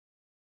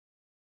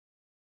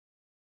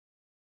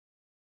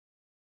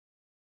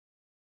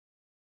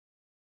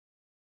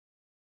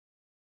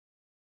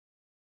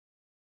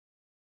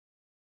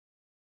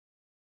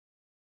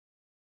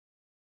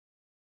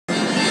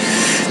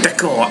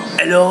D'accord,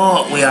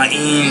 alors we are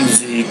in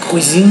the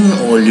cuisine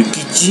or the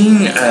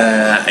kitchen.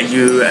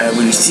 You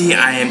will see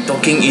I am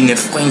talking in a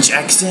French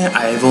accent.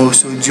 I have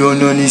also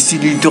drawn on a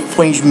silly little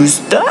French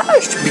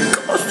moustache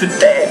because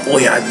today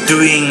we are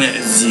doing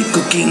the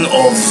cooking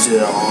of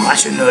the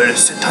rational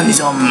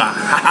Satanism.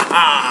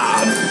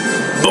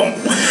 Bon,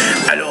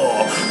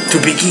 alors to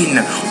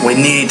begin we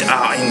need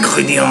our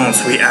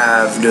ingredients. We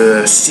have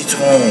the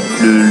citron,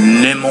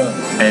 the lemon,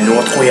 and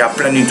what we are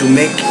planning to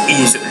make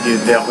is the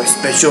very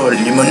special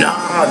limonade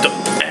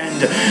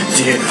and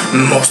the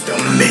most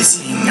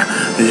amazing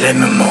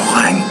lemon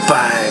meringue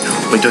pie.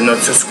 We do not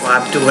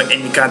subscribe to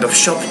any kind of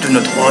shop, do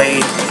not worry,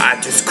 I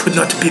just could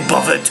not be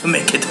bothered to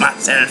make it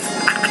myself.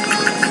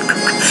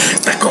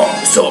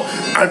 D'accord, so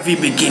as we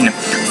begin,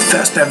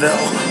 first of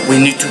all we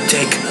need to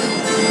take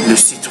le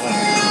citron,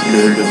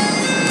 le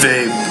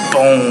very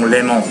bon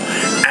lemon,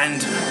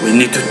 and we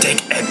need to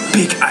take a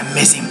big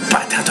amazing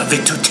bite out of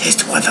it to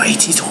taste whether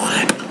it is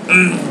ripe.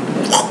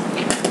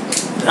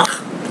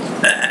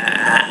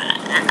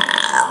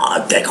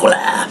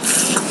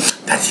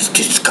 That is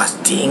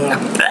disgusting.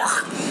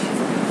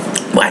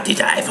 Why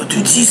did I ever do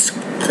this?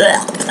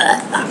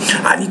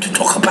 I need to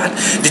talk about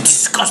the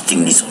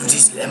disgustingness of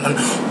this lemon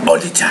all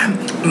the time.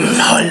 My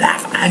whole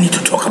life I need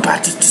to talk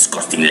about this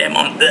disgusting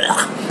lemon.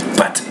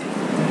 But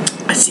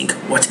I think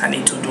what I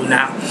need to do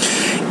now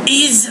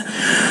is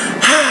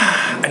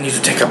I need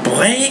to take a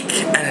break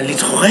and a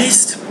little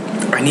rest.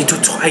 I need to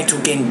try it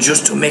again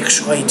just to make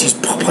sure it is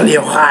properly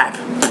ripe.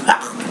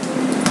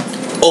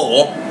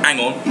 Or, hang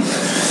on,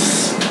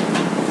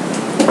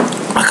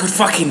 I could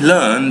fucking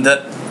learn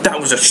that that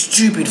was a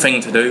stupid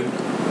thing to do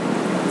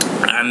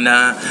and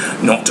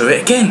not do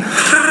it again.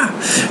 Ha!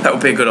 That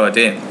would be a good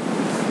idea.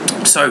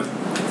 So,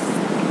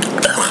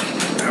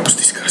 that was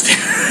disgusting.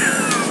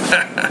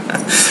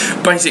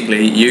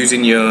 Basically,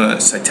 using your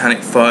satanic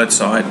third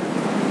side,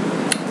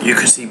 you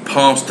can see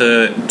past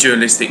the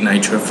dualistic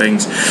nature of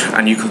things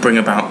and you can bring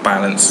about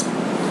balance.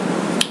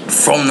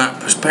 From that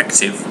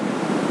perspective,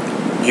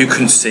 you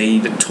can see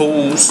the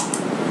tools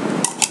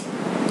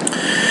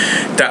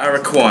that are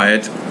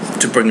required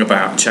to bring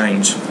about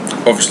change.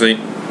 Obviously,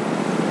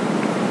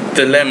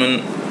 the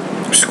lemon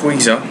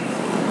squeezer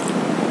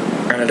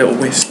and a little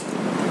whisk.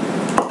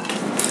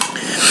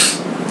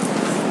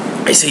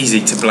 It's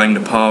easy to blame the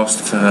past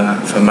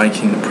for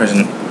making the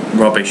present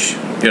rubbish,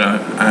 you know,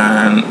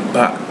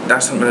 but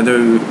that's not going to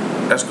do.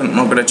 That's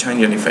not going to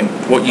change anything.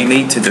 What you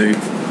need to do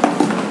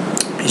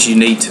is you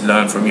need to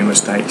learn from your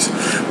mistakes.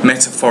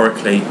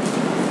 Metaphorically,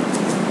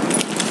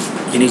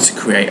 you need to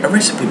create a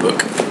recipe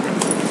book.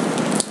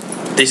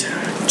 This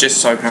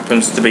just so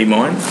happens to be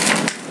mine,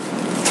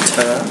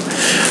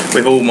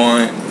 with all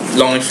my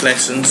life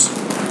lessons,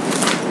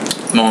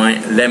 my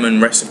lemon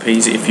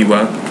recipes, if you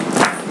will.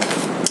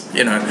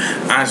 You know,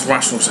 as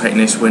rational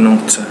Satanists, we're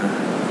not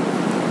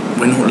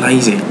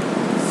lazy.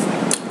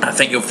 I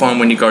think you'll find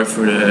when you go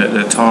through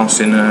the tasks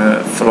in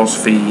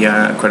philosophy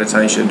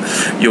accreditation,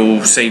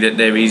 you'll see that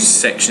there is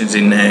sections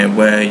in there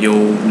where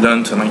you'll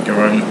learn to make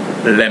your own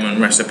lemon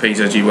recipes,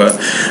 as you were.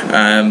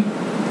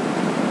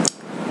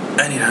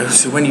 And you know,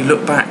 so when you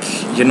look back,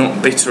 you're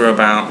not bitter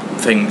about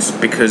things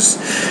because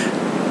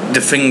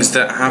the things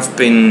that have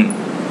been,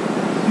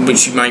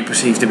 which you may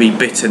perceive to be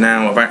bitter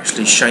now, have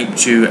actually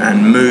shaped you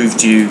and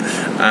moved you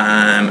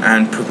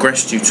and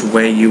progressed you to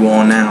where you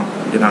are now.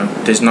 You know,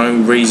 there's no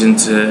reason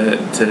to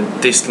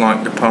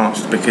dislike the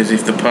past, because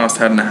if the past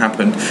hadn't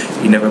happened,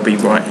 you'd never be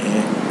right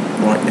here,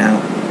 right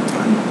now.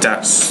 And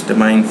that's the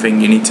main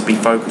thing you need to be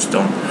focused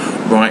on,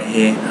 right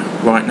here,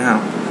 right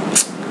now.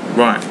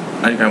 Right,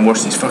 I need to go and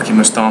wash this fucking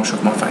moustache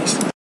off my face.